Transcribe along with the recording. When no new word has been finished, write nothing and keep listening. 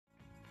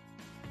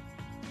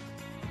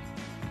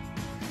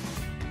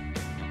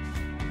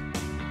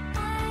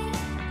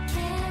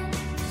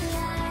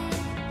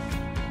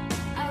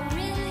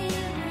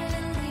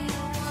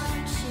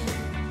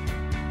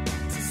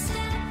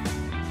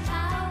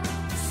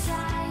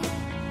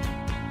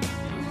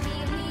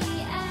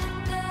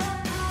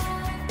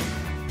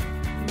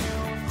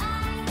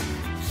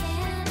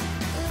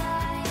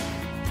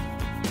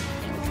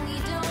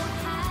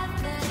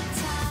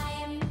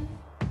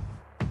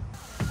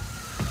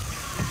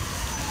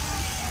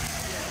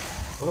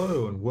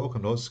Hello and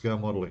welcome to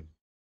Scalemodeling,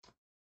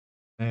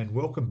 and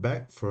welcome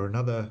back for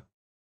another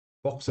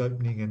box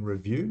opening and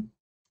review.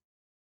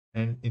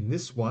 And in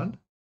this one,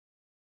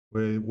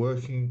 we're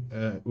doing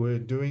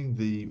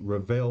the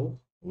Revell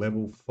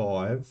Level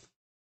 5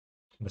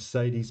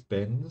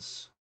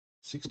 Mercedes-Benz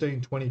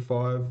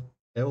 1625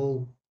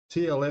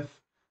 TLF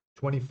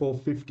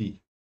 2450.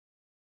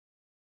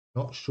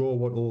 Not sure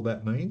what all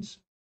that means,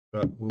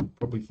 but we'll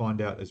probably find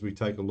out as we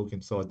take a look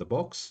inside the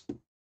box.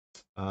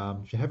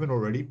 If you haven't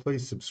already,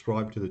 please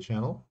subscribe to the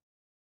channel.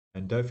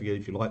 And don't forget,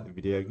 if you like the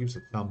video, give us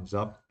a thumbs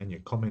up and your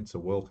comments are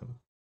welcome.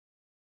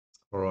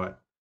 All right.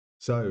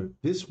 So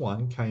this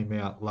one came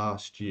out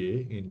last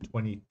year in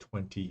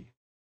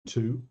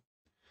 2022.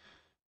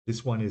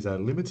 This one is a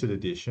limited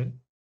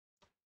edition,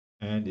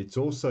 and it's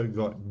also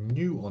got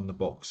new on the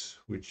box,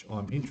 which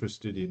I'm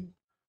interested in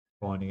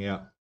finding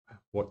out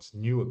what's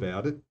new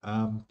about it.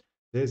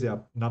 There's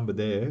our number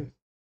there.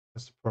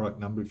 That's the product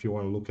number if you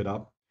want to look it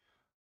up.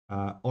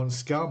 On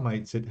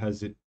Scalemates, it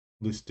has it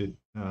listed.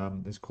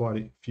 There's quite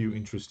a few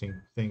interesting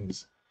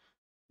things.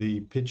 The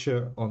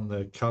picture on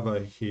the cover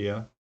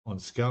here on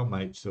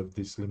Scalemates of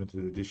this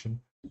limited edition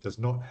does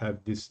not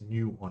have this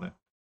new on it.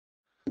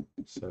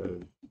 So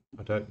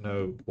I don't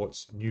know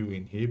what's new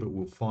in here, but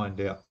we'll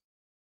find out.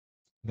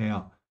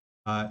 Now,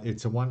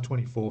 it's a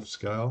 1/24th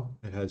scale.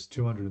 It has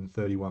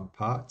 231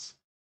 parts,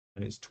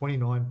 and it's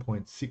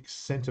 29.6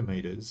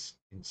 centimeters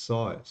in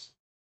size.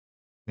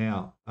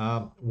 Now,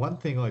 one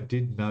thing I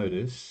did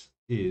notice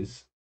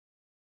is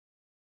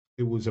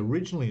it was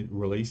originally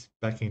released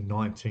back in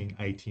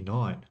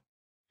 1989,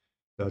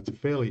 so it's a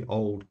fairly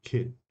old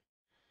kit.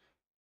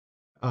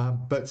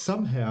 But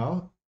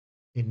somehow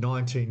in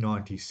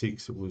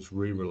 1996 it was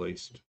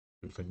re-released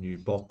with a new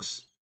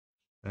box,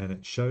 and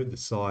it showed the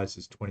size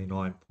as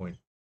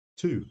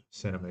 29.2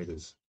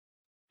 centimeters.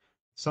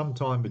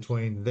 Sometime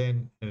between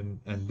then and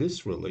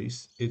this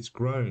release, it's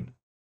grown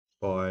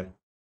by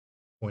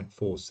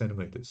 0.4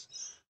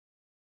 centimeters.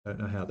 Don't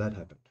know how that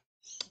happened.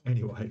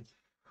 Anyway,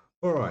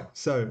 all right,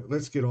 so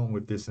let's get on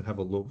with this and have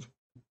a look.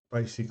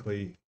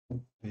 Basically,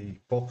 the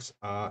box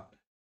art,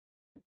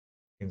 you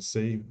can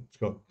see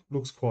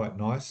looks quite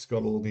nice. It's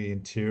got all the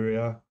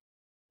interior,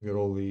 got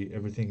all the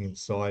everything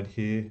inside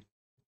here.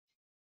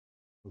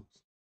 Looks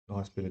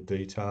nice bit of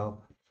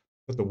detail.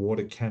 Got the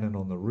water cannon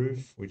on the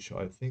roof, which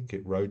I think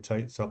it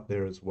rotates up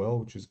there as well,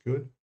 which is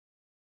good.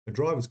 The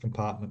driver's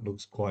compartment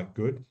looks quite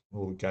good.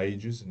 All the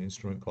gauges and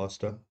instrument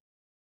cluster,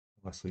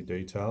 nicely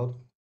detailed.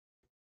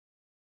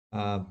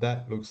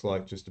 That looks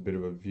like just a bit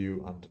of a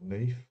view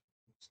underneath.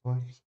 Looks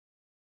like,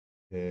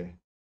 yeah.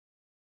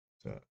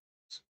 So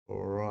it's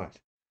all right.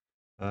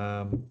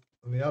 On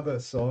the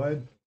other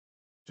side,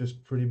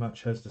 just pretty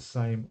much has the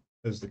same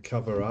as the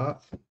cover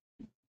art.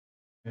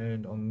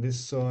 And on this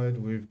side,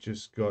 we've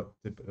just got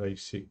the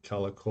basic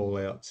color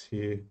callouts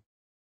here.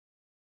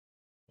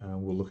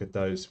 We'll look at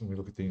those when we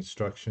look at the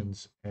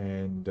instructions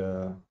and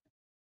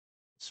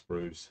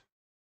sprues.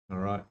 All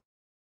right.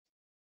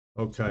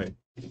 Okay.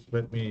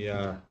 Let me.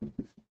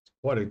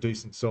 Quite a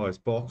decent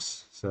sized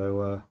box.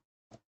 So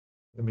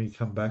let me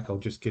come back. I'll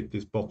just get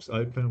this box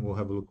open. We'll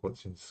have a look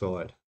what's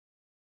inside.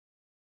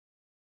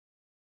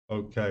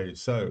 Okay.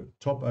 So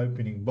top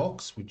opening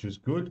box, which is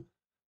good,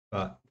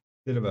 but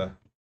a bit of a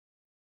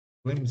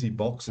flimsy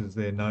box as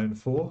they're known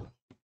for,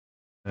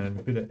 and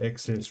a bit of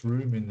excess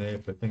room in there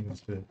for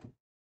things to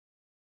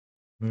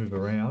move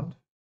around.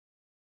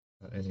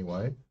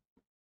 Anyway,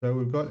 so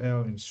we've got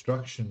our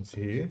instructions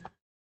here.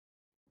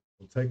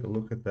 We'll take a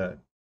look at that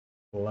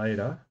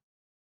later.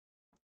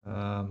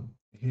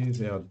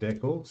 Here's our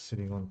decal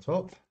sitting on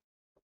top.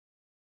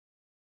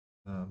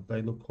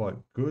 They look quite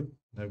good.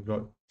 They've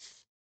got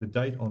the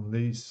date on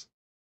these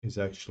is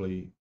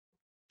actually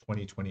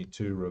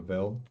 2022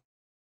 Revell,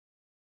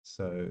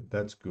 so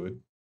that's good.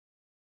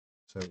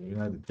 So we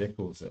know the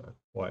decals are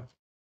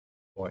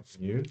quite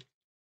new.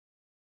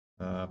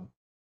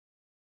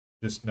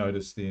 Just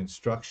notice the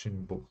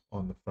instruction book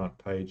on the front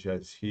page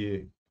as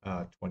here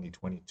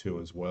 2022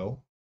 as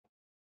well,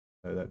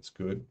 so that's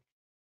good.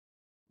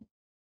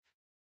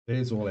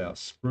 There's all our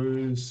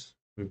sprues.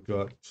 We've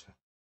got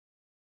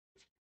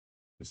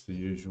just the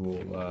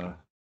usual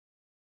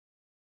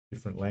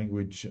different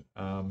language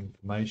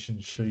information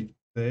sheet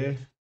there.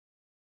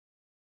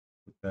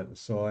 Put that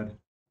aside.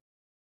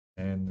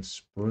 And the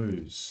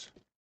sprues.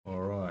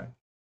 All right.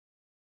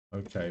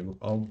 Okay, look,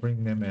 I'll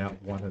bring them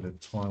out one at a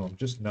time. I'm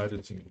just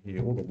noticing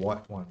here, all the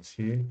white ones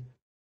here.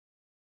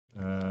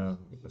 The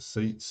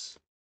seats,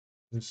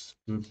 this is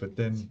good, but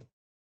then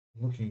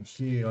looking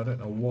here, I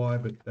don't know why,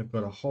 but they've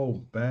got a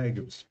whole bag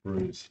of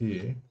sprues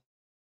here.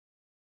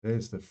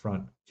 There's the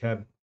front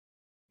cab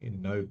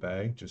in no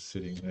bag, just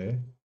sitting there.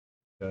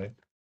 Okay,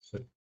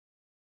 so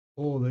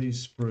all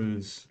these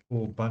sprues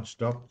all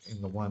bunched up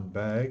in the one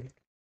bag.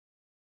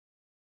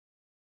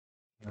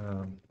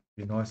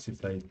 Be nice if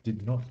they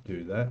did not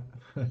do that.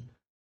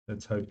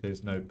 Let's hope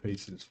there's no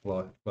pieces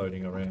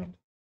floating around.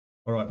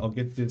 All right, I'll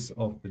get this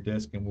off the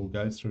desk and we'll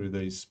go through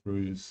these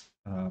sprues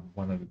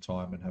one at a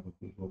time and have a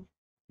good look.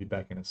 Be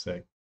back in a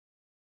sec.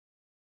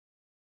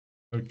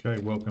 Okay,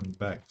 welcome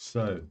back.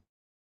 So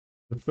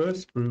the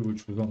first sprue,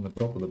 which was on the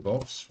top of the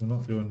box, we're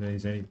not doing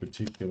these any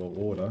particular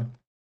order.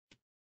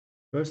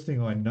 First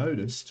thing I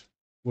noticed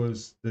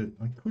was that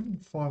I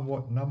couldn't find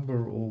what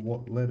number or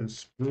what letter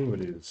sprue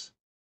it is.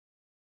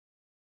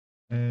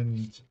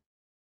 And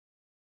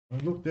I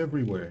looked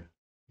everywhere.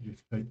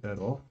 Just take that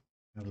off,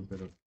 have a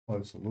bit of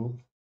closer look.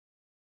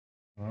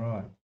 All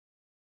right.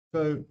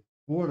 So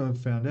what I've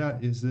found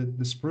out is that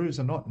the sprues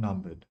are not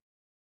numbered.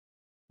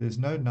 There's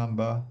no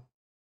number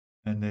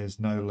and there's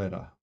no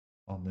letter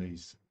on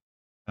these.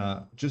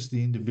 Just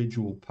the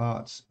individual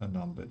parts are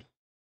numbered,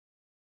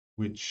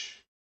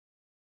 which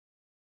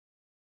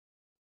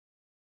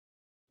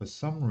for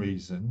some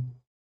reason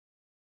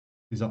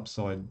is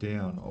upside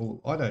down. Or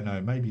I don't know,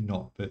 maybe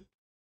not, but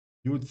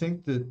you would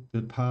think that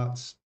the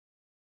parts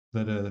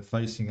that are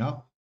facing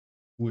up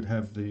would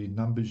have the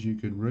numbers you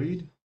could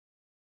read.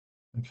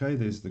 Okay,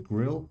 there's the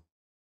grille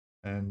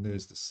and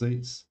there's the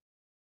seats,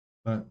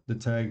 but the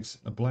tags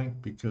are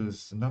blank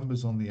because the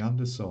numbers on the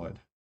underside,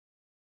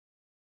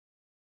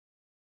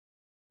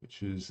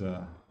 which is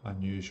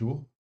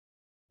unusual.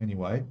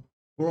 Anyway,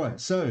 all right,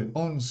 so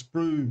on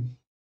sprue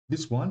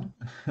this one,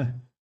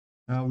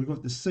 we've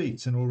got the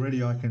seats, and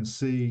already I can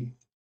see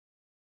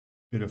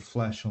a bit of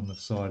flash on the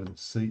side of the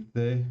seat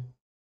there.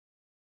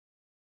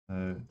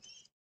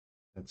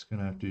 That's going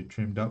to have to be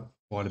trimmed up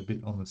quite a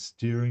bit on the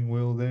steering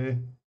wheel there.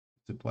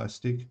 It's a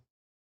plastic.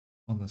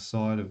 On the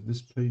side of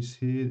this piece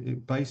here,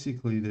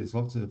 basically there's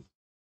lots of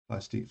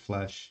plastic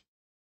flash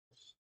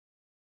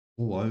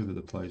all over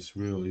the place,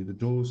 really. The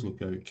doors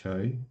look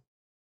okay.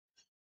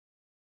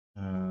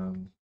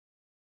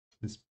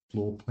 This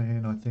floor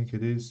plan, I think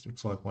it is,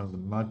 looks like one of the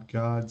mud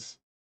guards.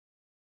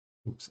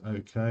 Looks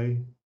okay.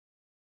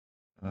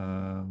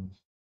 The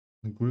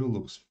grille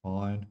looks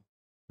fine,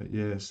 but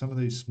yeah, some of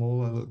these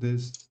smaller, look,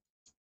 there's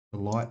the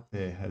light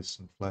there has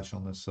some flash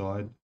on the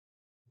side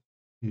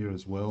here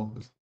as well.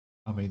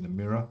 I mean the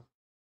mirror.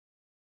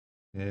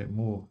 Yeah,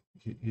 more,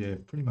 yeah,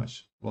 pretty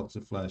much lots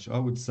of flash. I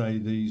would say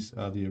these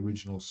are the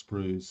original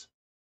sprues,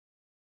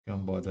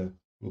 going by the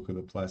look of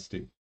the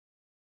plastic.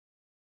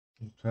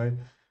 Okay,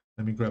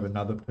 let me grab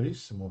another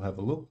piece and we'll have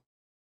a look.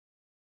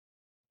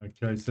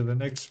 Okay, so the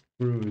next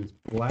sprue is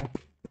black,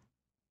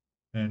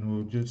 and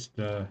we'll just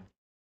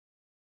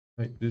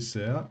take this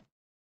out.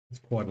 It's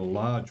quite a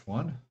large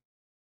one,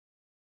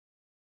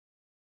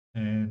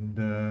 and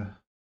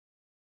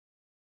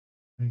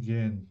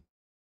again,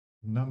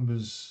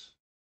 numbers.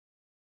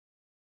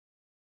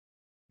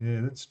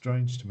 Yeah, that's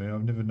strange to me.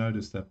 I've never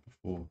noticed that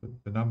before, but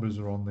the numbers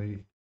are on the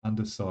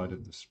underside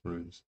of the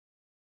sprues.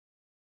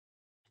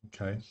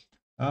 Okay.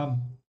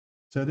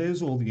 So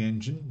there's all the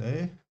engine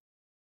there.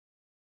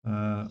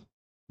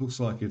 Looks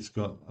like it's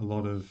got a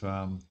lot of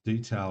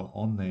detail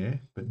on there,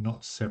 but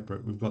not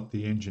separate. We've got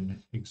the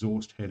engine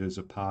exhaust head as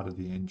a part of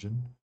the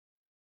engine.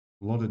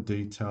 A lot of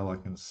detail I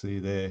can see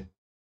there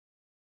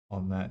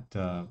on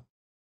that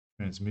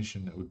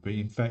transmission. That would be.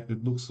 In fact,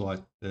 it looks like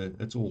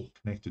it's all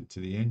connected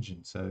to the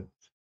engine, so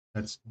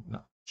that's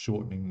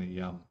shortening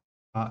the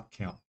part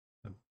count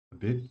a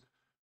bit.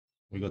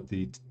 We got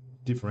the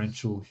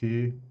differential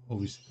here,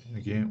 obviously,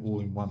 again, all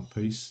in one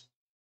piece,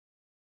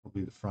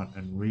 probably the front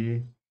and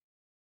rear.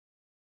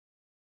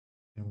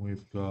 And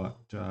we've got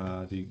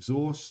the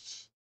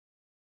exhausts.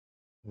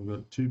 We've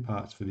got two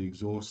parts for the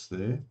exhaust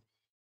there.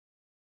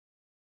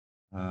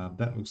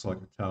 That looks like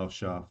a tail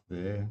shaft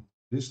there.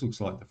 This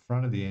looks like the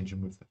front of the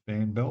engine with the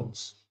fan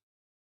belts.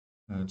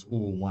 And it's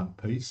all one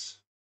piece.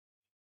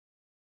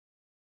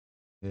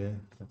 Yeah,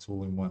 that's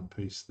all in one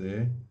piece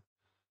there.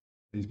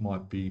 These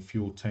might be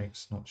fuel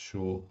tanks, not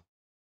sure.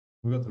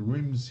 We've got the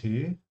rims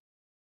here.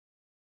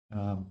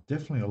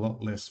 Definitely a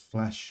lot less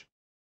flash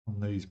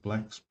on these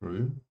black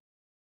sprue.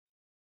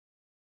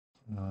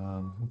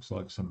 Looks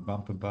like some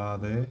bumper bar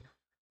there.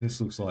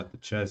 This looks like the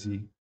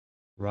chassis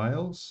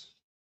rails.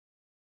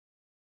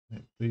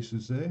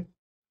 Pieces there.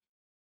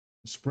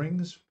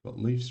 Springs, got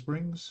leaf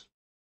springs.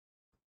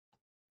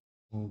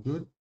 All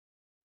good.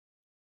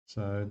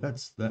 So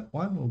that's that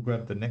one. We'll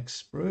grab the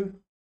next sprue.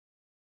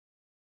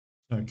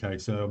 Okay,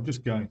 so I'm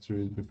just going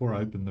through, before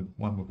I open the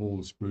one with all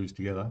the sprues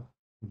together,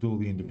 we'll do all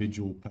the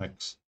individual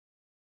packs.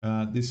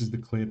 This is the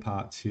clear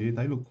parts here.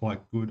 They look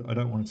quite good. I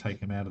don't want to take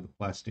them out of the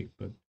plastic,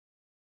 but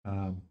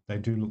they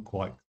do look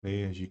quite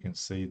clear, as you can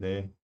see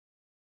there.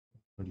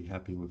 Pretty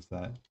happy with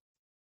that.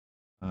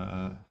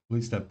 At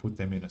least I've put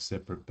them in a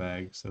separate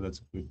bag, so that's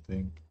a good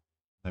thing.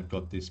 They've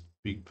got this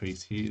big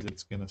piece here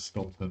that's going to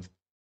stop them,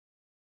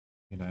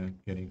 you know,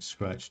 getting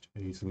scratched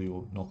easily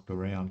or knocked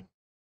around.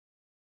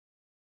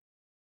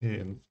 Yeah,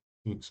 it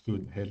looks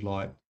good.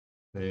 Headlight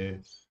there.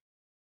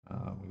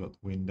 We've got the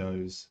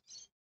windows.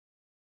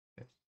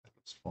 Yeah, that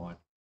looks fine.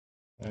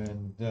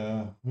 And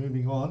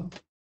moving on,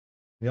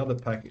 the other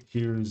packet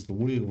here is the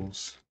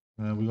wheels.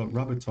 We've got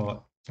rubber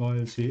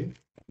tyres here.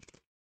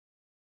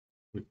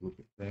 Quick look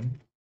at them.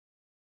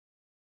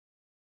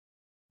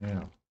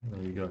 Now, what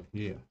do we got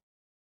here?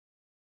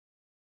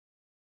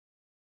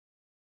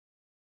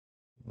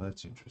 Well,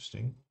 that's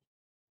interesting.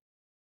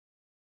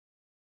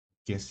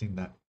 Guessing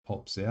that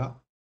pops out.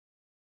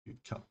 You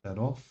cut that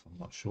off. I'm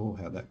not sure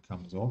how that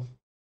comes off.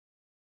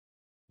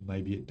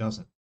 Maybe it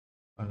doesn't.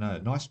 I don't know.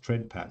 Nice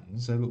tread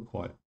patterns. They look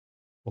quite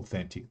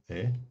authentic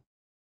there.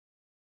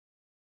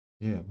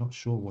 Yeah, I'm not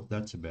sure what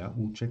that's about.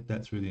 We'll check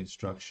that through the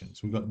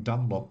instructions. We've got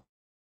Dunlop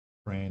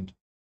brand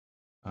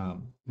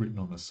written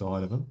on the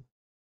side of them.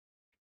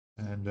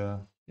 And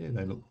yeah,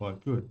 they look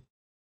quite good.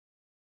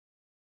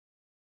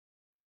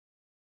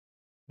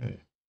 Yeah,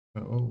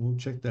 but we'll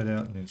check that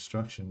out in the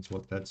instructions,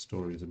 what that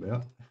story is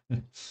about.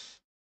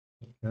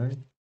 Okay.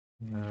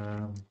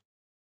 I'll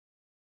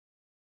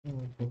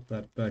put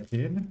that back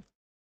in.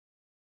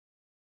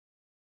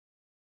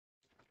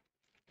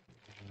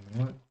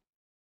 All right.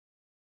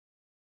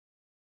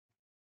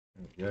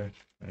 There we go.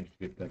 Managed to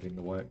get that in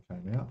the way it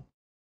came out.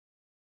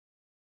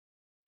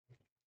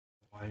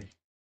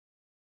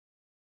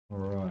 All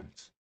right.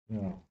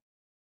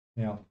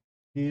 Now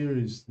here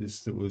is this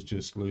that was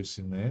just loose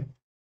in there.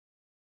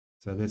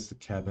 So that's the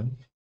cabin.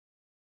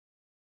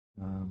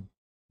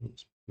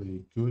 Looks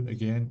pretty good.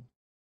 Again,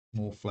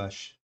 more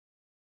flash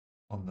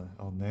on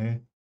there.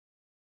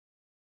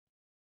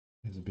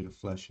 There's a bit of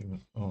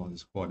flashing. Oh,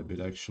 there's quite a bit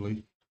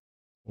actually.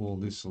 All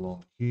this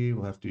along here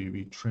will have to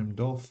be trimmed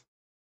off.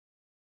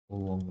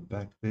 All along the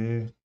back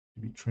there to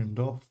be trimmed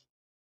off.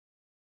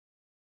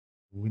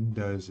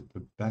 Windows at the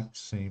back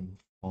seem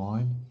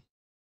fine,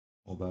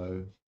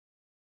 although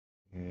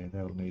yeah,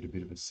 that'll need a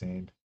bit of a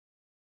sand.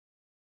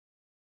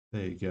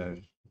 There you go.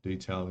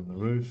 Detail in the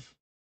roof.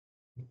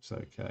 Looks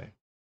okay.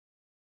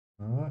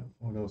 All right,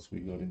 what else we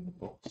got in the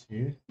box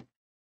here?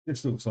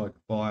 This looks like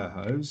a fire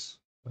hose.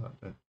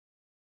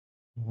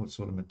 What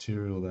sort of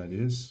material that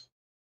is?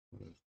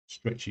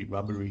 Stretchy,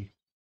 rubbery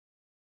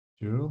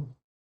material.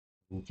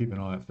 We'll keep an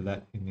eye out for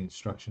that in the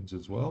instructions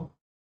as well.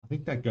 I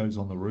think that goes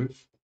on the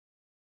roof.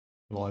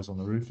 Lies on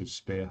the roof as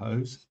spare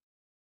hose.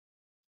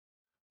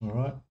 All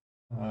right.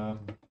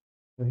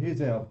 So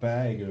here's our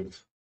bag of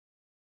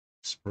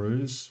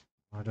sprues.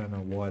 I don't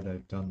know why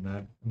they've done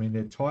that. I mean,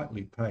 they're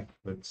tightly packed,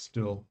 but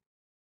still.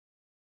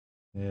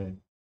 Yeah.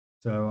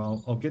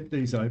 So I'll get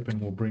these open.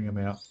 We'll bring them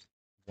out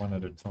one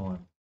at a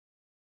time.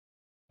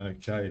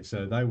 Okay,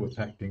 so they were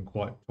packed in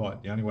quite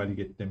tight. The only way to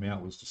get them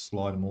out was to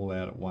slide them all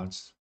out at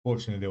once.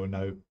 Fortunately, there were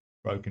no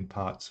broken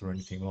parts or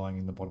anything lying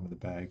in the bottom of the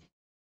bag.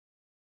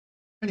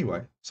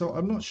 Anyway, so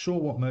I'm not sure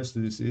what most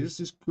of this is.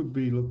 This could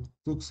be,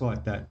 looks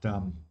like that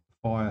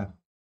fire,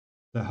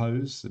 the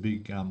hose, the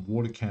big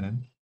water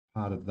cannon,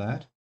 part of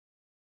that.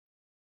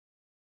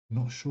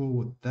 Not sure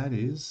what that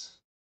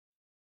is.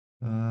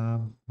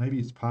 Maybe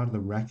it's part of the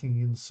racking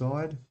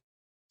inside.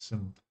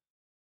 Some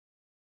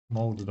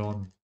molded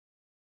on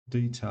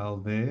detail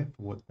there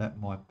for what that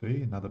might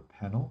be. Another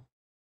panel.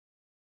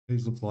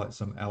 These look like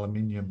some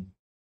aluminium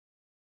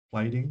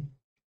plating,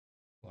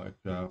 like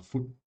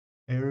foot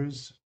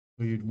areas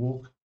where you'd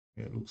walk.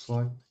 Yeah, it looks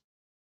like.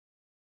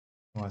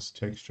 Nice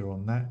texture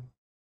on that.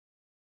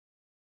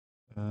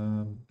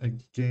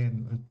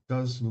 Again, it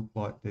does look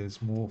like there's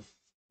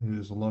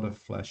a lot of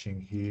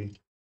flashing here.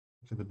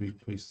 Look at the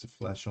big piece of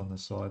flash on the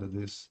side of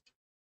this.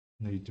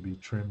 Need to be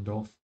trimmed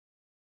off.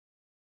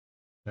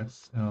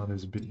 There's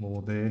a bit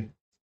more there.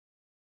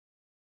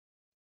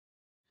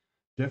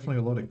 Definitely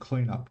a lot of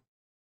cleanup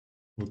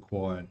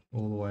required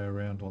all the way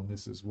around on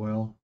this as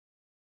well.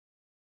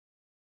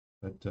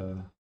 But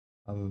other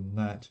than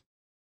that,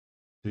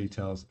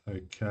 details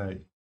okay,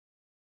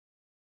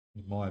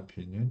 in my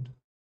opinion.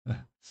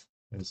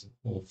 There's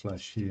more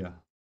flash here.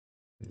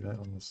 See that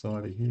on the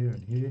side of here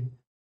and here.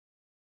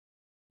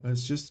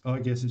 It's just, I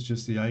guess it's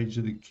just the age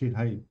of the kit.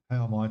 Hey,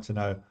 how am I to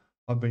know?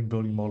 I've been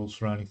building models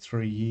for only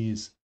 3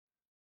 years.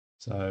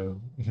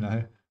 So, you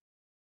know,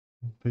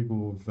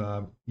 people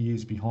with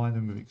years behind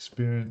them of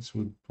experience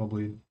would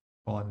probably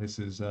find this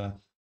as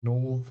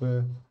normal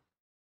for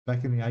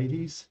back in the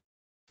 80s.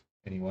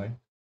 Anyway,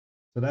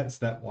 so that's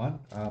that one.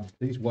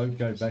 These won't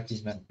go back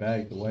in that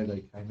bag the way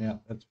they came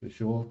out, that's for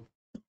sure.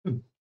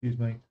 Excuse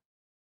me.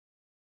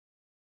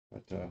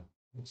 But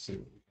let's see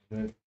what we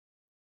can do.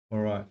 All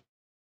right.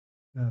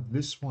 Now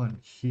this one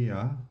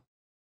here,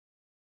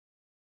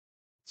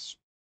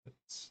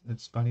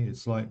 it's funny.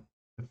 It's like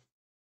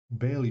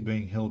barely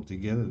being held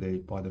together there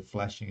by the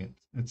flashing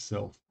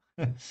itself.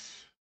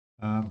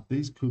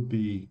 These could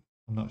be,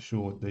 I'm not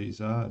sure what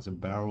these are. It's a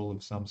barrel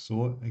of some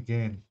sort.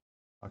 Again,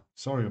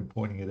 sorry I'm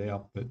pointing it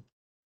out, but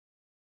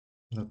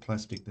the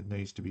plastic that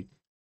needs to be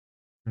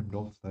trimmed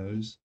off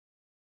those.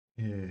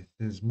 Yeah,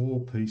 there's more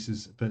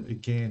pieces, but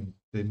again,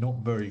 they're not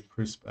very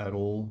crisp at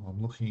all.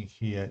 I'm looking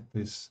here at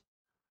this.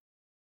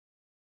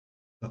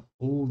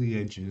 All the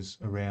edges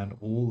around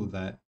all of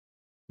that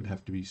would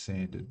have to be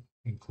sanded,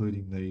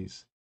 including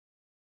these.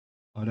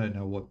 I don't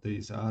know what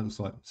these are. It looks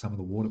like some of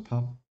the water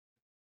pump,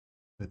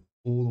 but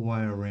all the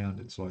way around,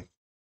 it's like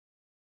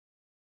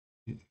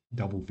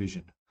double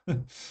vision.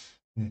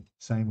 Yeah,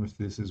 same with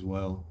this as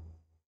well.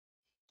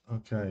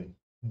 Okay,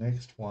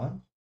 next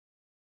one.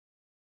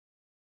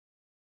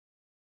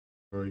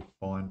 Very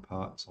fine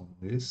parts on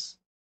this.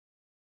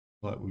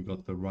 Like we've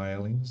got the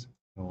railings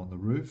on the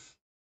roof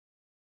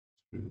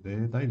through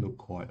there. They look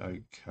quite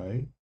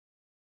okay.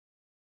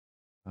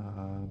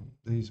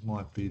 These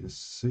might be the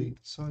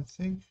seats, I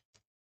think.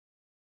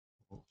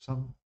 Or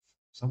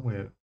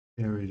somewhere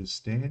area to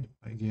stand.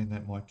 Again,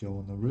 that might go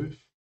on the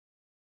roof.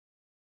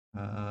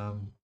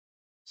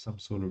 Some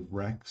sort of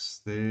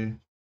racks there,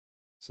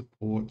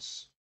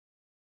 supports.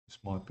 This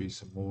might be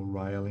some more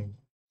railing.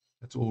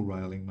 It's all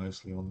railing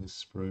mostly on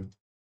this sprue.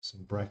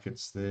 Some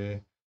brackets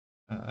there.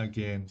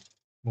 Again,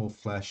 more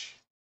flash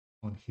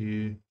on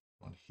here,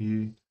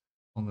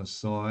 on the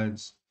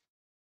sides.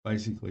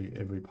 Basically,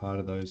 every part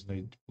of those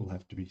will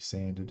have to be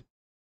sanded,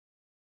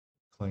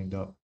 cleaned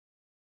up.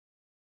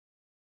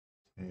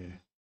 Yeah.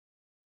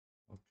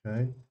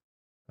 Okay.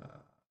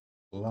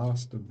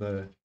 Last of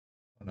the,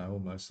 I know,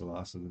 almost the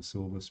last of the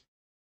silver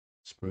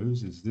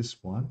sprues is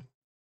this one.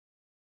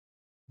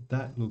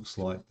 That looks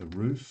like the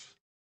roof.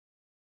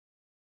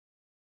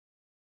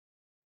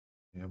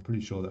 Yeah, I'm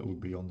pretty sure that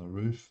would be on the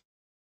roof.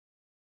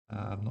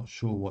 I'm not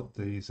sure what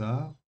these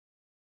are.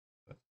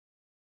 But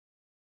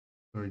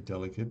very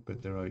delicate,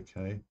 but they're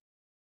okay.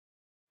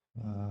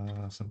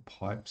 Some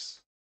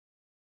pipes.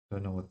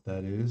 Don't know what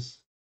that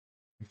is.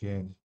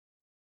 Again,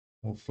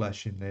 more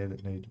flash in there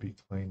that need to be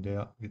cleaned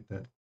out. Get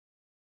that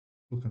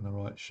look in the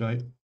right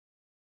shape.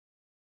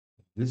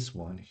 This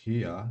one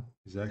here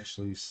is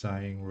actually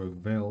saying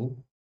Revell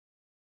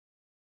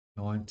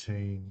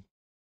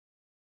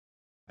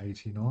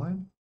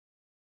 1989.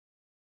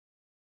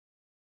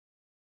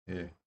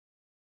 Yeah,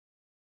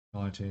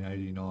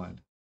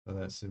 1989. So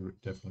that's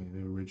definitely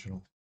the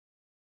original.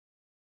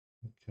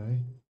 Okay,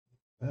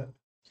 that.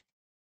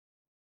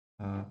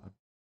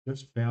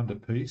 Just found a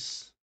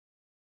piece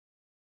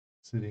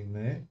sitting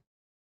there.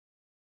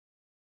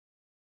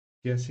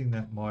 Guessing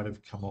that might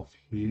have come off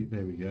here.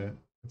 There we go.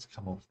 It's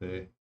come off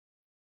there.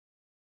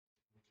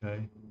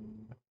 Okay,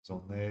 it's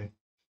on there.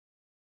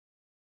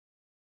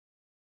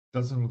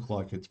 Doesn't look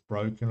like it's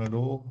broken at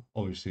all.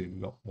 Obviously,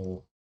 we've got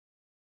more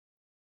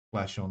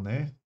flash on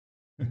there.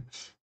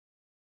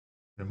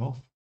 Trim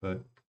off,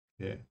 but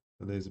yeah.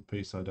 So there's a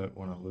piece I don't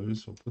want to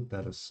lose. We'll put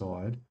that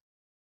aside.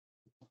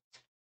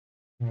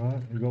 All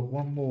right, we've got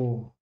one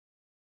more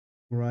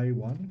grey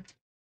one,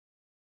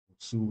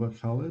 silver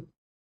coloured,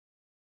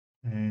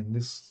 and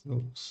this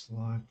looks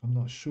like, I'm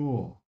not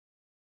sure.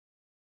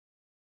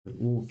 But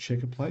all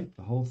checker plate.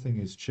 The whole thing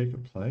is checker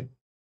plate.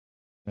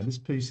 Now this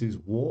piece is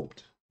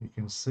warped. You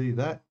can see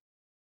that.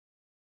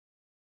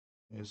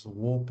 There's a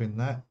warp in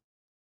that.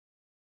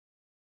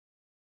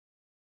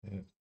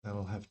 Yeah,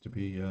 that'll have to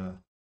be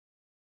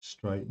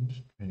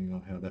straightened, depending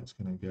on how that's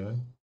going to go.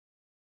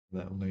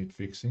 That'll need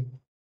fixing.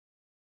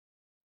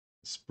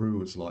 The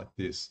sprue is like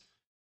this.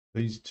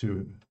 These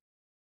two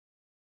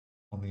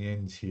on the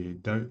ends here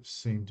don't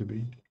seem to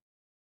be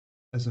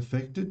as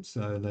affected,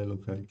 so they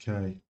look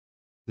okay.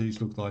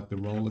 These look like the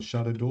roller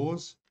shutter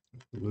doors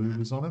with the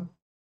louvers on them.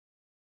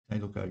 They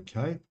look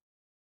okay.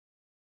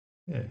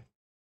 Yeah.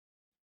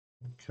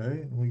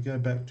 Okay, and we go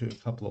back to a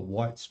couple of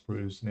white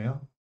sprues now.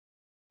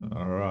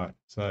 All right,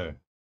 so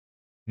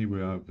here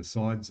we are at the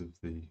sides of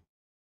the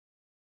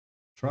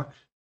truck.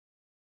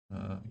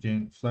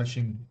 Again,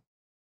 flashing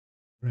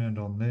around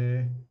on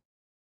there,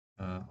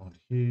 on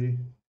here,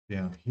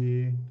 down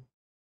here.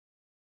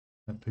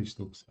 That piece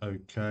looks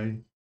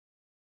okay.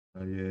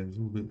 So yeah, there's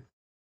a little bit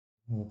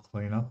more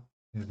cleanup.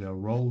 There's our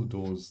roller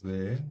doors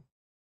there,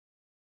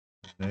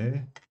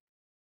 there.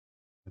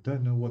 I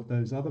don't know what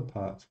those other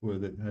parts were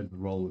that had the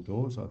roller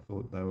doors. I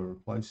thought they were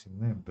replacing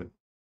them, but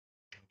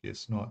I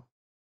guess not.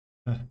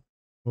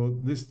 Well,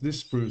 this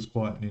sprue is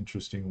quite an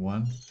interesting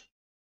one.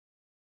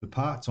 The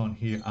parts on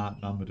here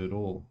aren't numbered at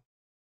all.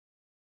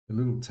 The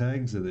little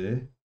tags are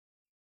there,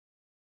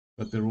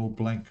 but they're all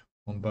blank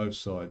on both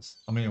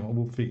sides. I mean,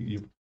 I'm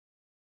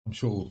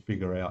sure we'll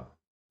figure out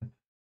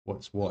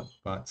what's what,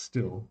 but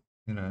still,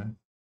 you know,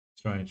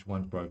 strange.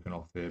 One's broken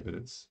off there, but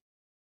it's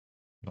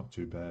not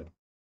too bad.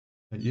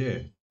 But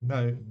yeah,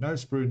 no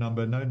sprue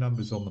number, no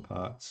numbers on the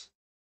parts.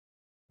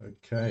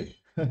 Okay.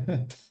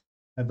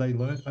 Have they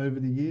learnt over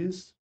the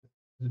years?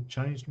 Has it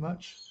changed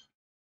much?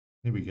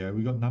 Here we go.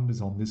 We've got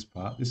numbers on this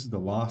part. This is the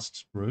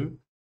last sprue.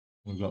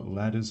 We've got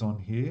ladders on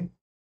here.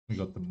 We've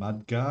got the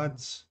mud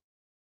guards.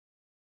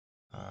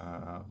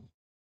 I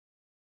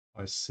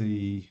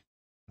see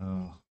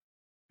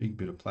big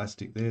bit of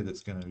plastic there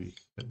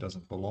that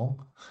doesn't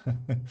belong.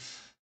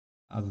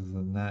 Other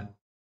than that,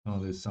 oh,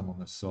 there's some on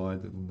the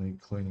side that will need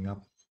cleaning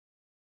up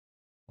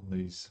on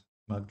these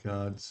mud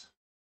guards.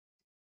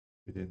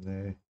 Bit in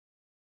there.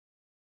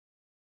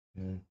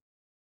 Yeah.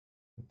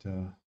 But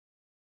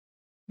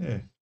yeah.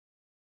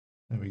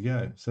 There we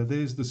go. So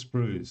there's the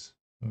sprues.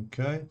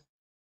 Okay.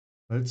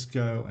 Let's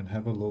go and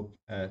have a look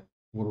at,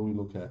 what do we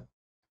look at?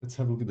 Let's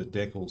have a look at the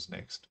decals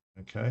next.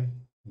 Okay.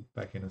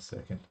 Back in a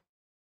second.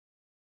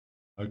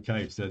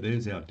 Okay, so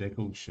there's our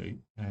decal sheet,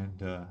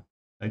 and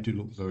they do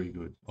look very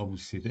good.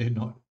 Obviously, they're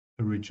not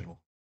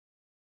original.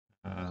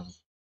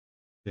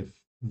 They're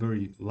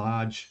very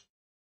large,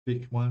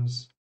 thick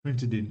ones,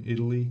 printed in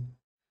Italy.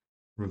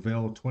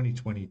 Revell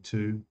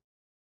 2022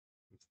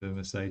 with the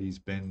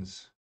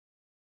Mercedes-Benz.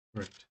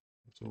 Correct.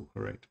 That's all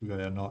correct. We've got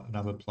our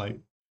another plate,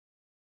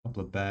 a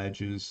couple of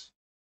badges,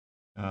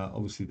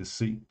 Obviously the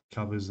seat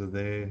covers are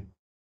there.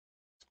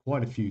 There's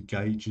quite a few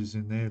gauges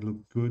in there, look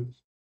good.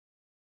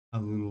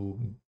 Other little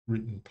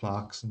written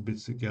plaques and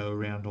bits that go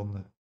around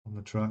on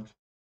the truck.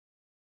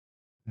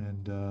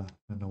 And I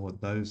don't know what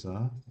those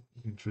are.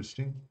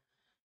 Interesting.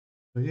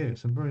 But yeah,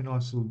 some very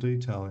nice little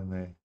detail in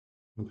there.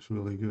 Looks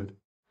really good.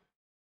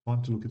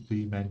 Time to look at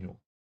the manual.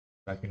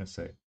 Back in a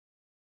sec.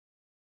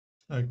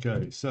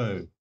 Okay,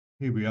 so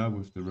here we are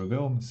with the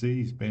Revell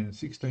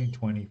Mercedes-Benz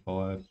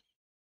 1625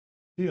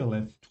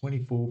 TLF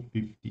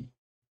 2450.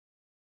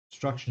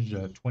 Instructions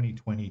are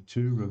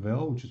 2022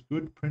 Revell, which is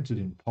good. Printed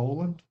in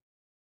Poland.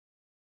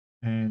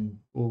 And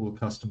all the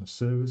customer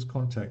service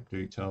contact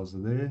details are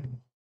there.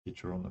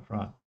 Picture on the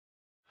front.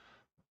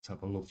 Let's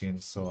have a look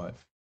inside.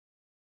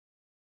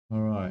 All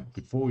right,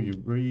 before you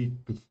read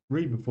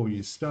before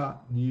you start,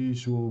 the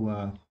usual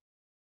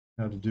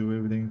how to do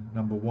everything.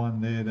 Number one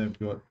there, they've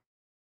got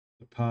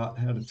the part,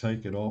 how to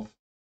take it off,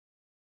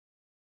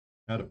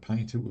 how to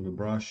paint it with a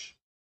brush,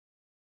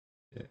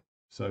 yeah,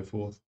 so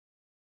forth.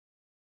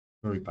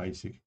 Very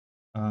basic.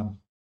 The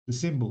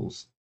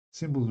symbols.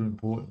 Symbols are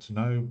important to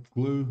know.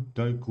 Glue,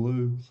 don't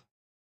glue.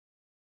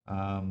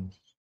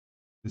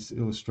 This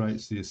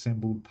illustrates the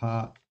assembled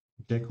part.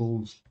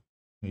 Decals,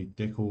 need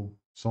decal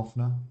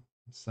softener,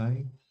 it's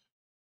saying.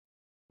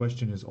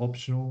 Question is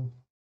optional.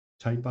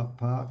 Tape up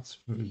parts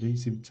for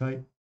adhesive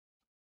tape.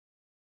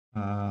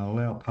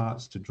 Allow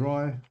parts to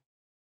dry.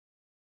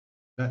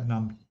 That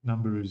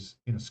number is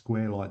in a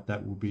square like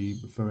that will be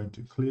referring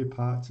to clear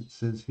parts, it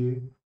says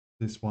here.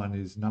 This one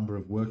is number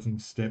of working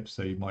steps,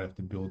 so you might have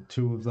to build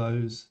 2 of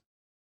those.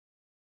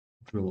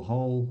 Drill a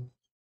hole.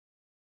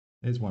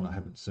 There's one I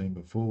haven't seen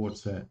before.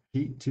 What's that?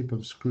 Heat tip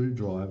of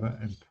screwdriver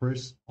and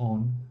press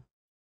on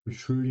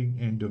protruding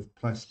end of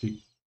plastic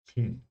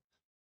pin.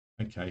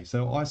 Okay,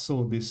 so I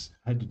saw this,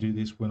 had to do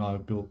this when I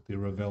built the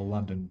Revell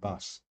London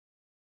bus.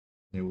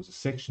 There was a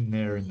section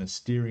there in the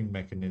steering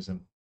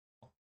mechanism,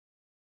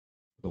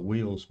 the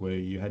wheels, where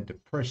you had to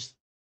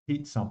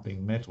heat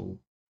something metal,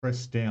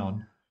 press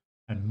down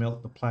and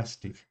melt the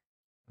plastic,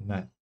 and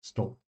that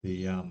stopped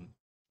the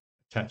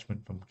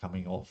attachment from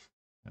coming off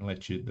and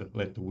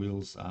let the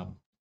wheels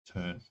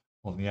turn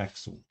on the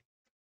axle.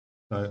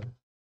 So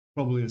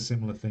probably a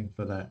similar thing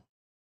for that.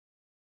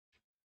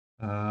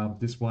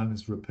 This one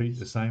is repeat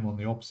the same on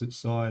the opposite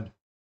side,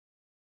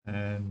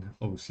 and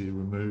obviously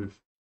remove.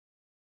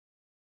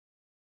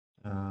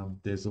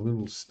 There's a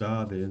little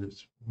star there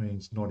that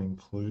means not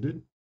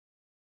included.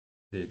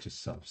 They're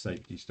just some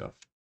safety stuff.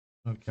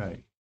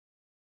 Okay,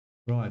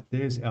 right,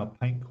 there's our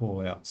paint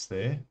call outs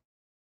there.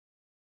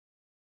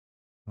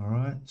 All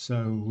right,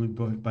 so we've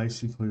got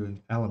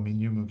basically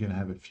aluminium. We're going to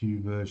have a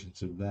few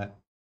versions of that.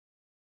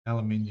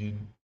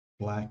 Aluminium,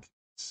 black,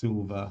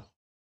 silver,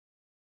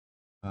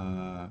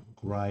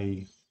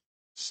 grey,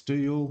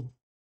 steel.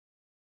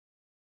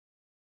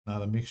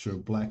 Another mixture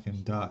of black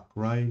and dark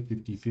grey,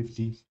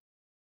 50-50.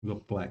 We've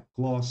got black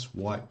gloss,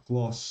 white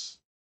gloss.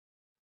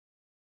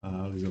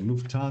 There's a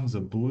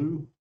Lufthansa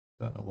blue.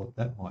 Don't know what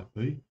that might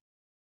be.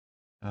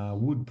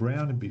 Wood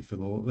brown would be for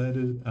the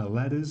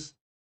ladders.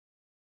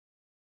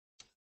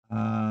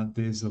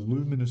 There's a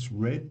luminous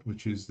red,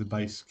 which is the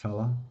base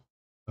colour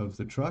of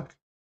the truck.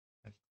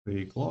 And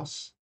clear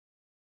gloss.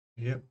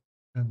 Yep.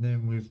 And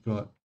then we've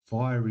got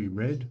fiery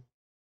red,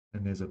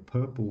 and there's a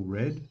purple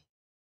red.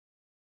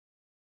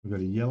 We've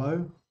got a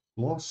yellow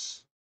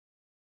gloss,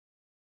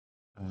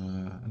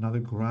 another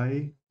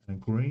grey and a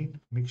green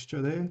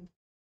mixture there.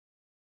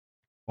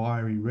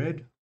 Fiery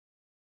red,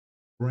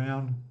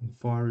 brown and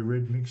fiery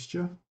red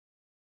mixture,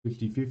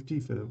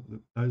 50-50 for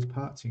those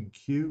parts in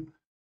Q.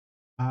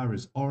 R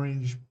is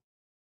orange,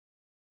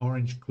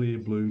 orange, clear,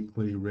 blue,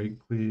 clear, red,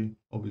 clear,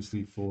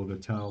 obviously for the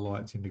tail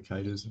lights,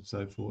 indicators and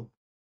so forth.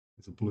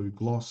 There's a blue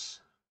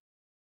gloss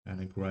and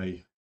a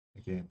grey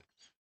again.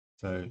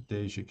 So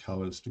there's your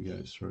colours to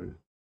go through.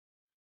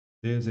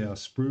 There's our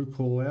sprue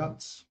call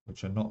outs,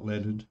 which are not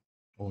lettered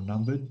or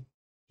numbered.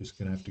 Just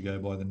going to have to go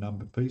by the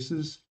number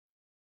pieces.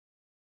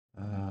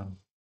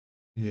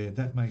 Yeah,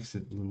 that makes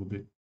it a little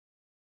bit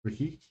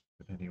tricky,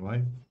 but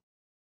anyway.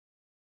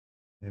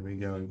 There we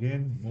go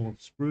again, more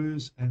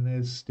sprues, and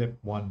there's step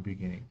 1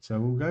 beginning. So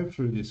we'll go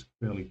through this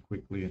fairly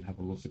quickly and have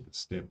a look at the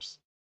steps.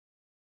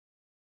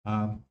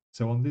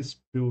 So on this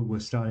build, we're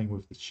starting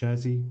with the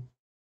chassis,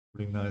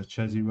 putting those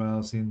chassis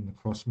rails in, the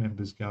cross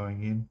members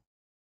going in.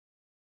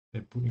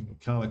 They're putting the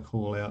colour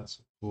call outs,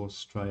 of course,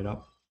 straight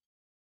up.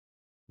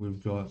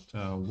 We've got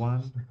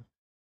 1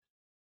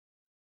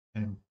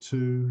 and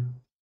 2,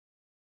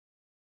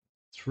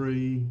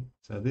 3.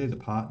 So they're the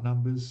part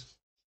numbers.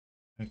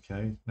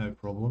 Okay, no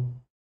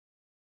problem.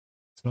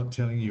 It's not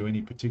telling you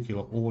any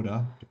particular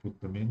order to put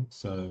them in,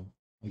 so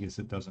I guess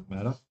it doesn't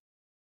matter.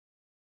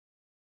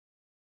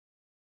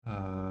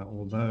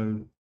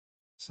 Although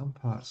some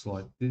parts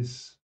like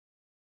this,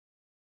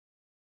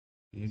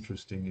 be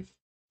interesting if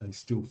they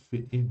still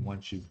fit in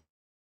once you've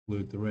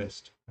glued the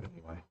rest.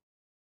 Anyway,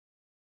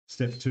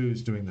 step 2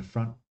 is doing the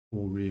front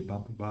or rear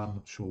bumper bar. I'm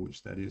not sure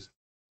which that is.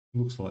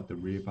 Looks like the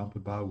rear bumper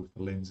bar with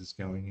the lenses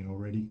going in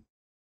already.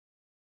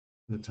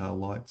 The tail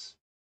lights.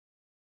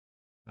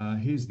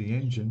 Here's the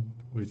engine,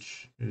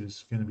 which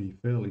is going to be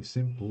fairly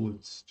simple.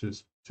 It's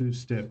just 2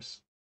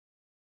 steps.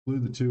 Glue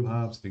the 2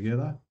 halves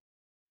together.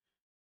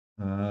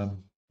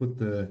 Put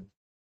the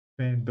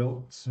fan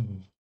belts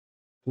and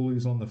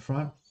pulleys on the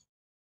front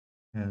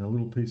and a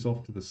little piece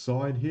off to the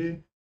side here,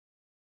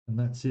 and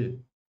that's it.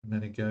 And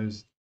then it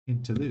goes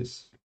into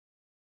this.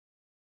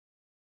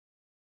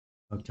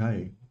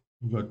 Okay,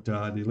 we've got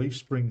the leaf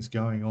springs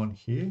going on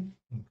here,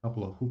 and a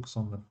couple of hooks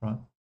on the front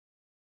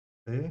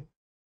there.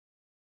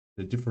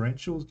 The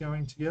differentials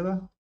going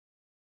together.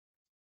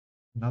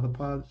 Another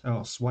part,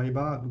 oh, sway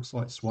bar, it looks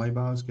like sway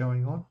bars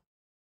going on.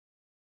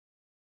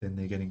 Then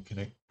they're getting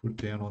put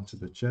down onto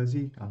the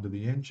chassis under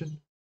the engine.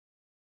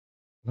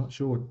 Not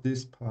sure what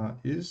this part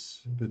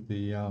is, but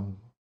the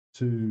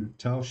 2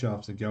 tail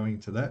shafts are going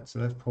to that, so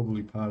that's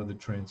probably part of the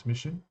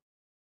transmission.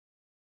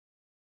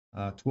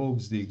 12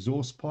 is the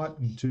exhaust pipe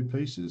in 2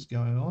 pieces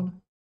going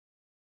on.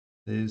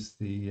 There's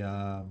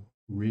the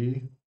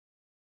rear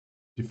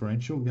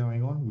differential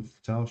going on with the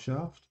tail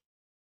shaft.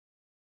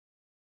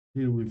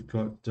 Here we've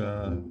got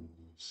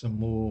some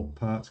more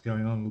parts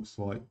going on. Looks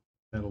like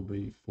that'll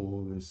be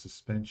for the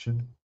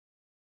suspension.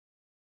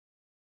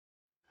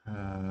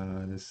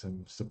 There's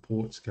some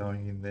supports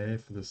going in there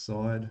for the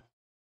side.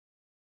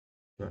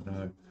 Don't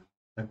know.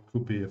 That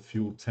could be a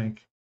fuel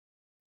tank.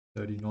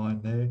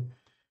 39 there.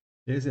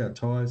 There's our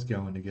tyres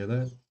going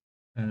together,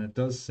 and it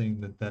does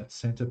seem that that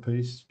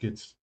centerpiece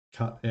gets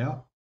cut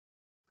out.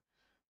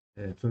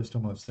 Yeah, first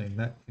time I've seen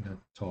that in a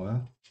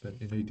tyre,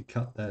 but you need to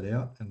cut that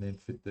out and then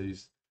fit the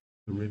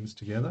rims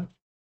together.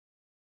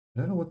 I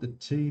don't know what the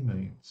T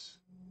means.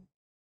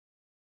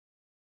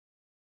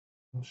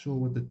 Not sure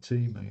what the T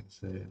means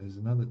there. There's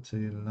another T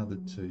and another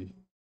T.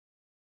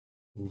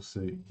 We'll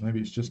see. Maybe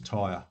it's just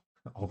tyre,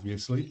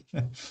 obviously.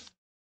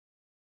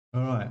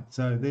 All right,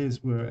 so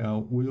there's where our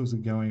wheels are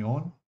going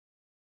on,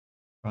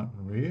 front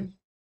and rear,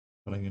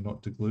 telling you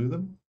not to glue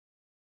them.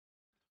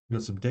 We've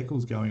got some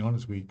decals going on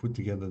as we put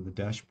together the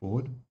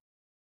dashboard.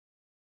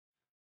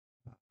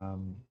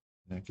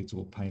 That gets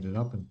all painted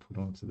up and put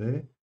onto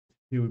there.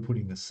 Here we're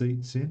putting the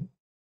seats in,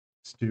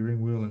 steering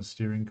wheel and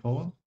steering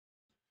column.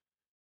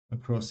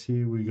 Across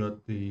here we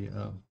got the,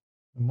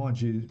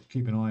 mind you,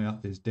 keep an eye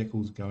out, there's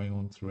decals going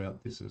on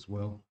throughout this as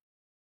well.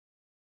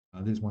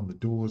 There's one of the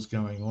doors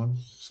going on.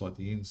 It's like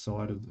the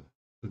inside of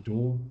the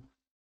door.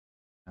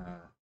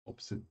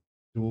 Opposite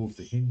door of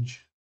the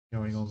hinge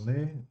going on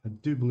there. I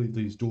do believe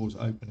these doors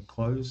open and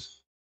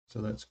close,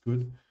 so that's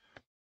good.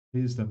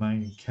 Here's the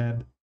main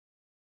cab,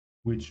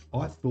 which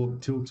I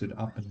thought tilted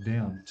up and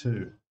down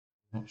too.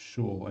 Not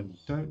sure. I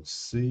don't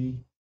see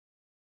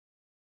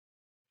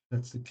if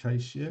that's the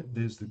case yet.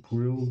 There's the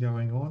grille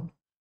going on.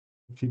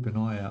 Keep an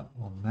eye out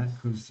on that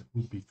because it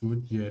would be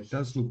good. Yeah, it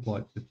does look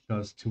like it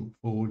does tilt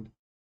forward,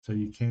 so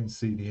you can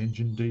see the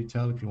engine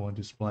detail if you want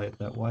to display it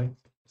that way.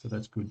 So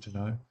that's good to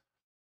know.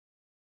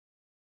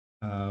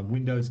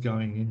 Windows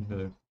going in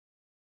the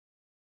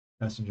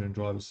passenger and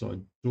driver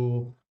side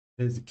door.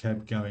 There's the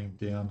cab going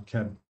down,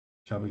 cab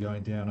cover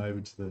going down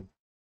over to the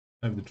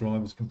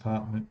driver's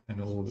compartment,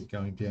 and all of it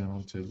going down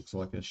onto, looks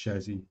like a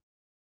chassis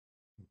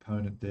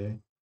component there.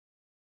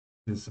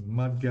 There's some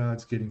mud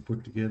guards getting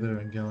put together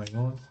and going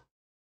on.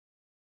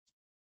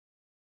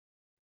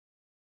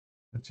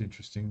 That's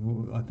interesting.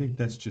 Well, I think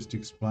that's just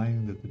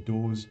explaining that the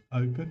doors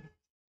open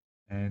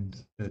and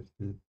that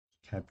the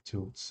cab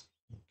tilts.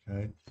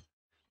 Okay.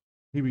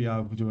 Here we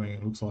are doing,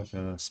 it looks like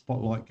a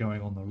spotlight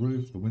going on the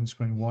roof. The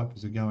windscreen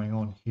wipers are going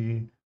on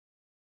here.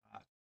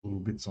 Little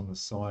bits on the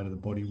side of the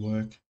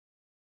bodywork.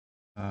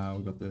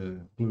 We've got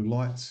the blue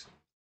lights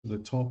at the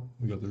top.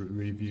 We've got the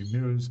rear view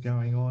mirrors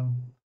going on.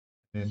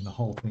 And the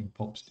whole thing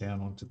pops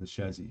down onto the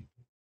chassis.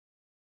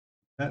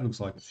 That looks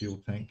like a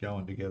fuel tank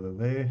going together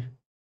there.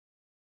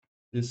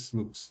 This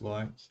looks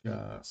like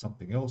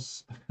something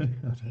else. I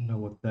don't know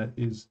what that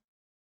is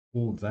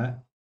or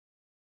that.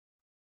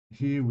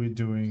 Here we're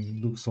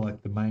doing, looks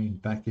like the main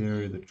back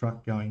area of the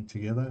truck going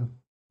together,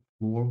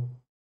 floor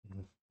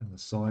and the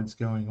sides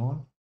going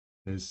on.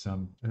 There's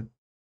some, I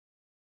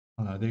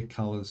don't know, they're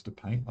colours to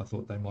paint. I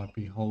thought they might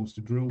be holes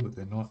to drill, but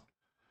they're not.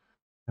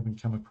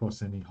 Haven't come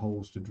across any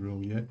holes to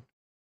drill yet.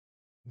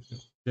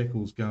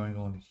 Decals going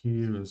on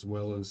here, as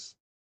well as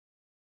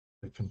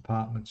the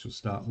compartments you'll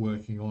start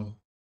working on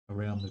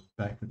around the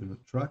back of the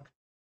truck.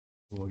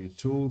 All your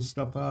tools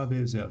stuff are.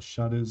 There's our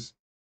shutters.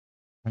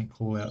 Paint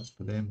call outs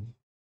for them.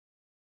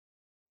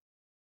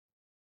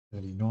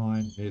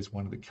 39. There's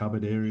one of the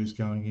cupboard areas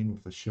going in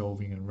with the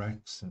shelving and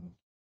racks and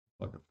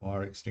like a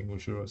fire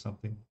extinguisher or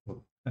something.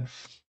 Well,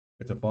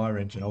 it's a fire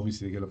engine.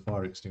 Obviously, you get a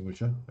fire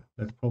extinguisher.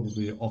 That's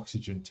probably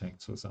oxygen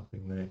tanks or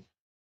something there.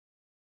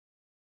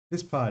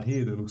 This part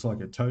here that looks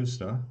like a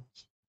toaster.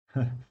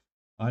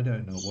 I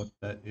don't know what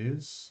that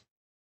is.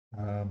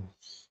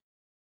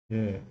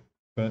 Yeah,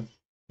 but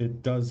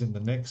it does in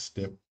the next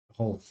step. The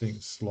whole thing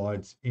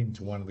slides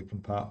into one of the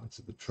compartments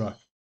of the truck.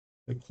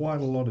 There's quite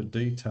a lot of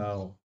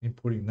detail in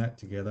putting that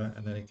together,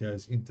 and then it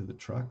goes into the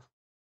truck.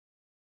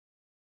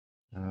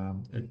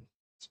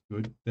 It's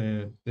good.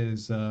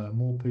 There's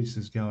more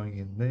pieces going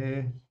in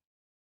there.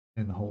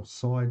 and the whole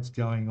side's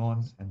going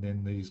on, and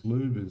then these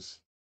louvers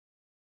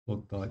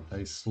look like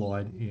they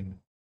slide in.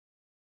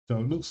 So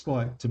it looks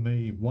like to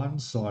me one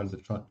side of the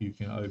truck you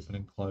can open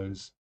and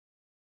close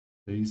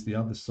these, the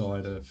other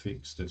side are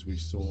fixed as we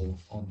saw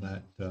on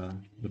that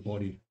the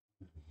body.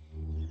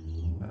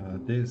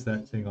 There's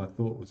that thing I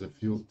thought was a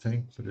fuel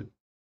tank, but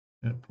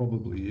it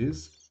probably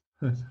is.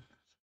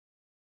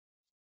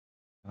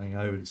 Going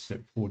over to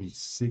step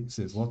 46,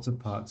 there's lots of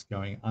parts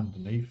going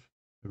underneath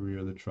the rear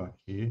of the truck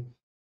here.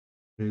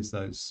 There's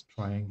those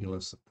triangular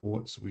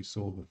supports we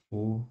saw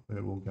before.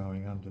 They're all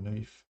going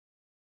underneath.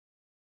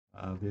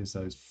 There's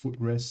those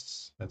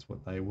footrests. That's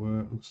what they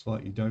were. It looks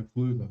like you don't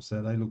glue them,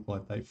 so they look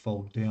like they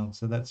fold down.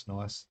 So that's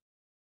nice.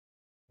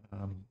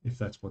 If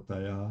that's what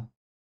they are.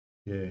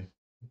 Yeah.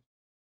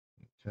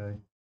 Okay.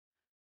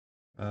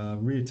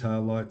 Rear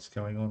tail lights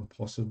going on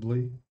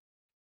possibly. Not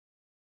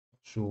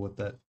sure what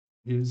that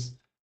is.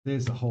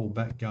 There's the whole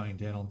back going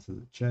down onto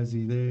the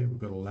chassis there. We've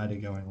got a ladder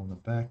going on the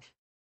back.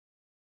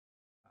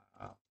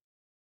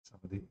 Some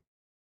of the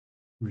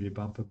rear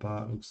bumper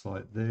part looks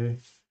like there.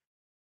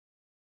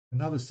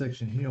 Another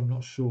section here, I'm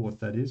not sure what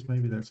that is.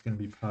 Maybe that's going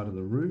to be part of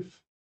the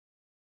roof.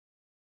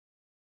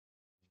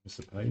 Miss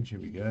a page, here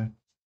we go.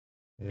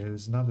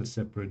 There's another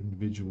separate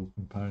individual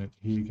component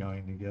here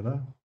going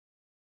together.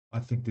 I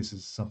think this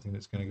is something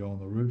that's going to go on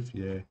the roof,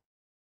 yeah.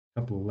 A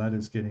couple of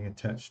ladders getting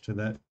attached to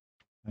that,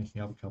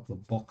 making up a couple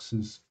of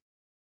boxes.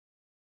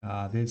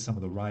 There's some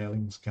of the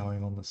railings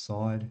going on the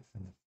side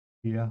and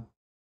here.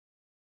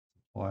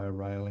 Fire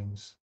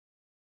railings.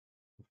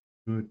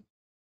 Good.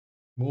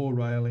 More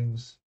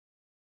railings.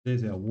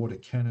 There's our water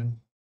cannon.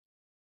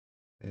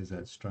 There's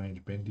that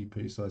strange bendy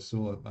piece I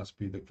saw. It must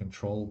be the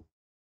control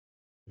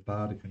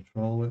bar to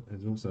control it.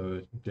 There's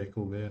also a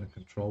decal there and a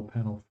control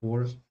panel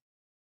for it.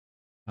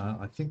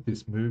 I think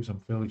this moves.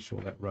 I'm fairly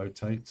sure that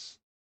rotates.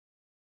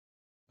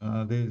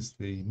 There's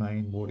the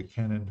main water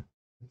cannon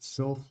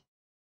itself,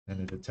 and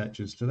it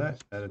attaches to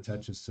that. That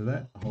attaches to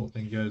that. The whole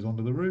thing goes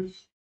onto the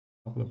roof.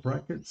 A couple of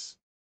brackets,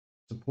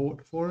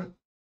 support for it.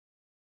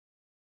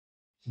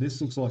 This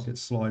looks like it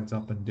slides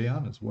up and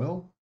down as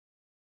well,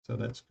 so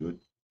that's good.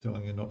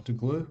 Telling you not to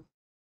glue.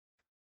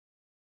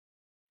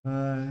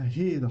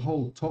 Here, the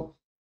whole top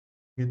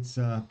gets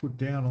put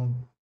down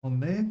on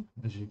there,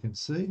 as you can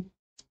see.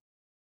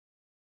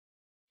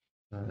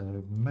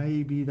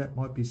 Maybe that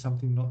might be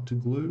something not to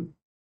glue,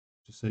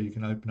 just so you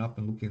can open up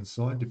and look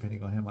inside,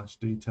 depending on how much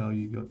detail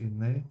you got in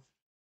there.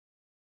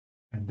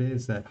 And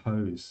there's that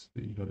hose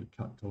that you got to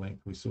cut to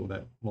length. We saw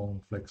that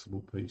long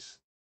flexible piece,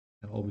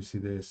 and obviously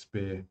there's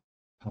spare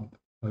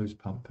hose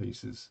pump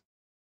pieces.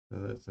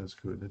 So that's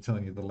good. They're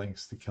telling you the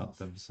lengths to cut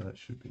them, so that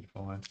should be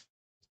fine.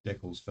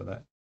 Decals for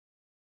that.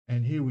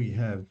 And here we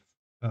have,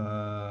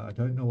 I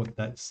don't know what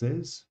that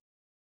says,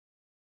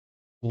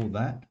 or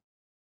that,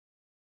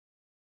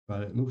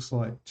 but it looks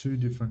like two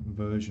different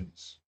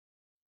versions.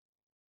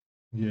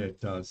 Yeah, it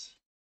does.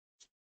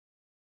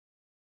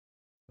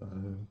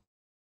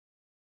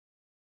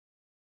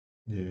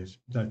 Yes,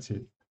 that's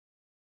it.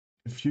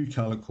 A few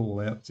color call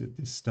outs at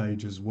this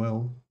stage as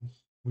well,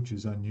 which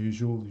is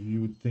unusual.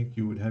 You would think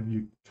you would have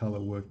your color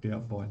worked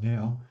out by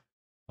now.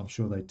 I'm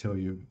sure they tell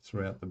you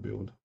throughout the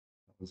build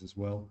as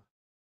well.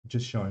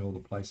 Just showing all the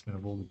placement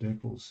of all the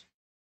decals.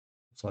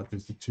 It's like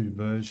there's the two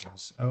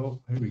versions. Oh,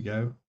 here we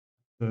go.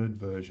 Third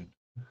version.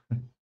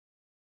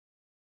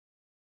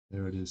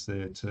 There it is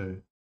there too.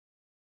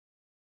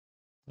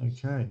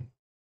 Okay.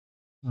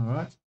 All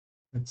right.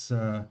 Let's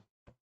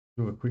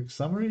do a quick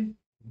summary.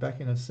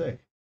 Back in a sec.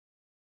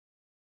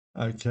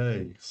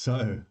 Okay,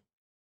 so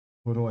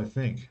what do I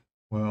think?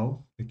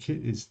 Well, the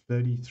kit is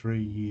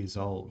 33 years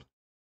old.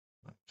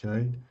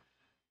 Okay.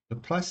 The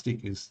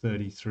plastic is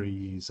 33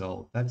 years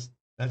old. That's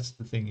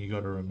the thing you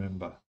got to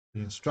remember.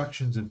 The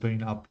instructions have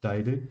been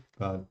updated,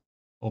 but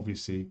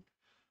obviously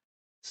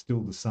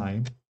still the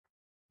same.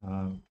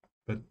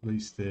 But at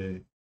least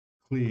they're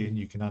clear and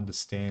you can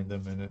understand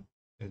them, and it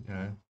you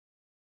know,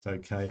 it's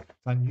okay.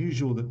 It's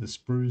unusual that the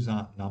sprues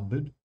aren't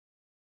numbered,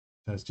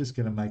 so it's just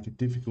going to make it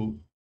difficult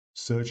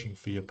searching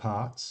for your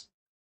parts.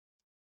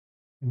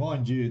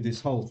 Mind you,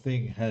 this whole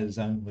thing has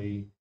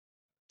only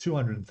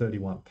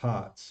 231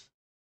 parts,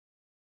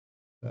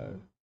 so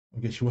I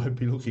guess you won't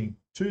be looking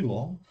too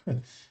long.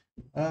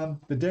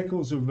 The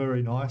decals are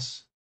very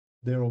nice.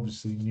 They're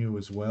obviously new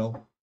as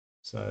well,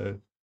 so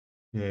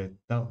yeah,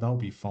 they'll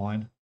be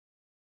fine.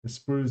 The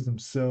sprues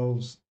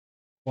themselves,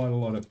 quite a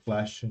lot of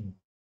flash and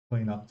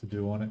clean up to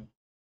do on it,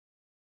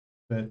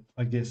 but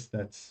I guess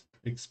that's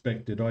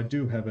expected. I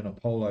do have an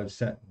Apollo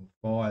Saturn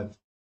 5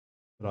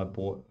 that I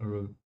bought,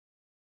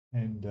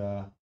 and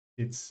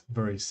it's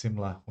very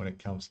similar when it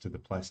comes to the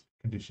plastic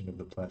condition of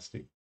the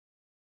plastic.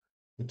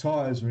 The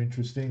tyres are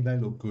interesting. They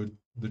look good.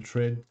 The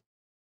tread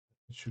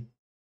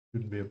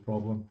shouldn't be a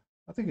problem.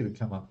 I think it'll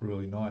come up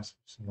really nice.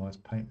 Some nice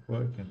paint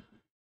work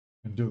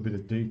and do a bit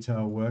of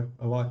detail work.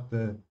 I like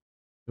the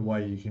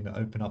way you can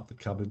open up the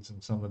cupboards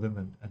and some of them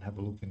and have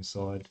a look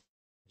inside,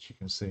 as you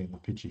can see in the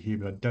picture here,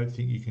 but I don't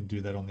think you can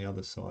do that on the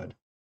other side.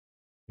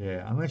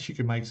 Yeah, unless you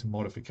can make some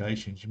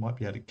modifications, you might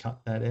be able to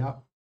cut that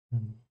out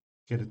and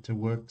get it to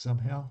work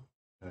somehow.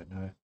 Don't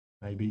know,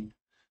 maybe.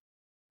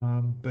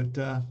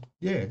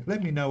 Yeah,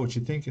 let me know what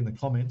you think in the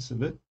comments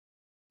of it.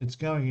 It's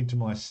going into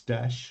my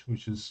stash,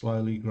 which is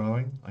slowly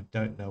growing. I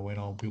don't know when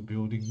I'll be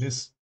building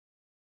this,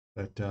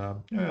 but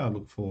yeah, I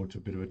look forward to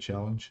a bit of a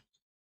challenge.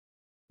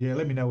 Yeah,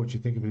 let me know what you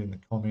think of it in the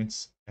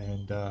comments,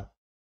 and yeah,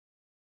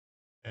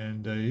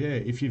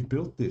 if you've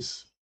built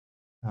this,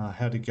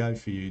 how'd it go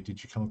for you?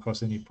 Did you come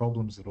across any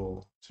problems at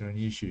all? Is there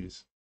any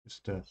issues?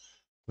 Just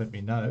let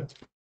me know.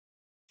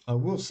 I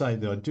will say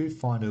that I do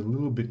find it a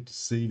little bit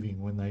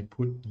deceiving when they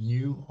put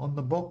new on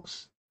the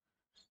box,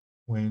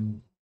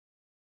 when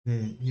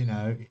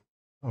they're,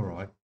 all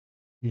right,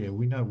 yeah,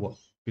 we know what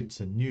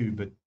bits are new,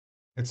 but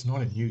it's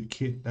not a new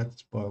kit.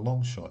 That's by a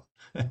long shot.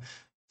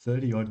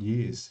 30 odd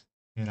years,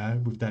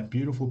 with that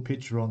beautiful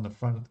picture on the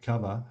front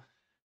cover,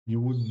 you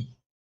wouldn't,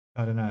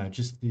 I don't know,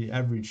 just the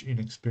average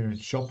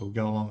inexperienced shopper will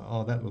go along,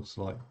 oh, that looks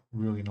like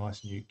really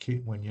nice new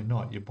kit, when you're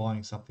not. You're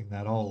buying something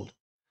that old.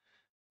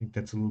 I think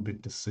that's a little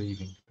bit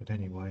deceiving. But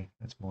anyway,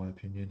 that's my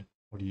opinion.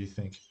 What do you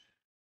think?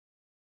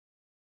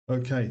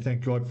 Okay,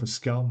 thank God for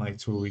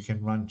Scalemates, where we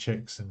can run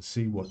checks and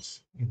see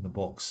what's in the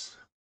box.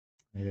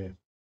 Yeah.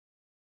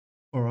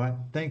 All right.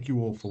 Thank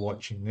you all for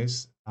watching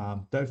this.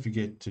 Don't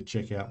forget to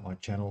check out my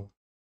channel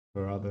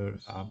for other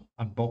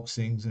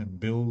unboxings and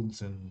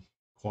builds, and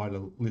quite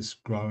a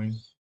list growing.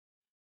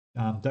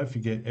 Don't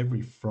forget,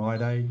 every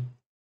Friday,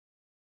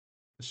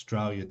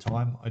 Australia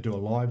time, I do a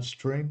live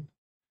stream.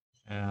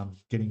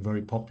 Getting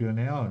very popular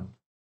now, and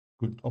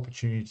good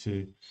opportunity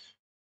to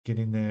get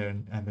in there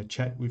and have a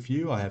chat with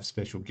you. I have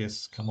special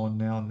guests come on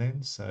now and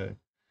then, so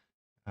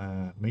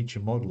meet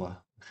your modeler.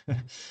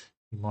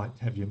 You might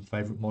have your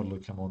favorite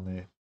modeler come on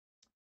there.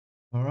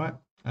 All right.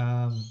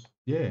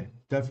 Yeah,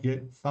 don't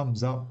forget,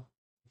 thumbs up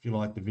if you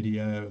like the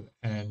video,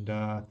 and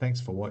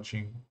thanks for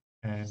watching.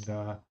 And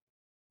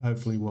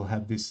hopefully we'll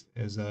have this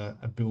as a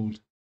build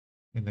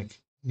in the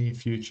near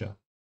future.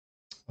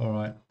 All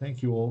right.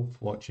 Thank you all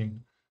for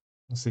watching.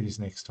 I'll see you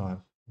next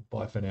time.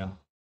 Bye for now.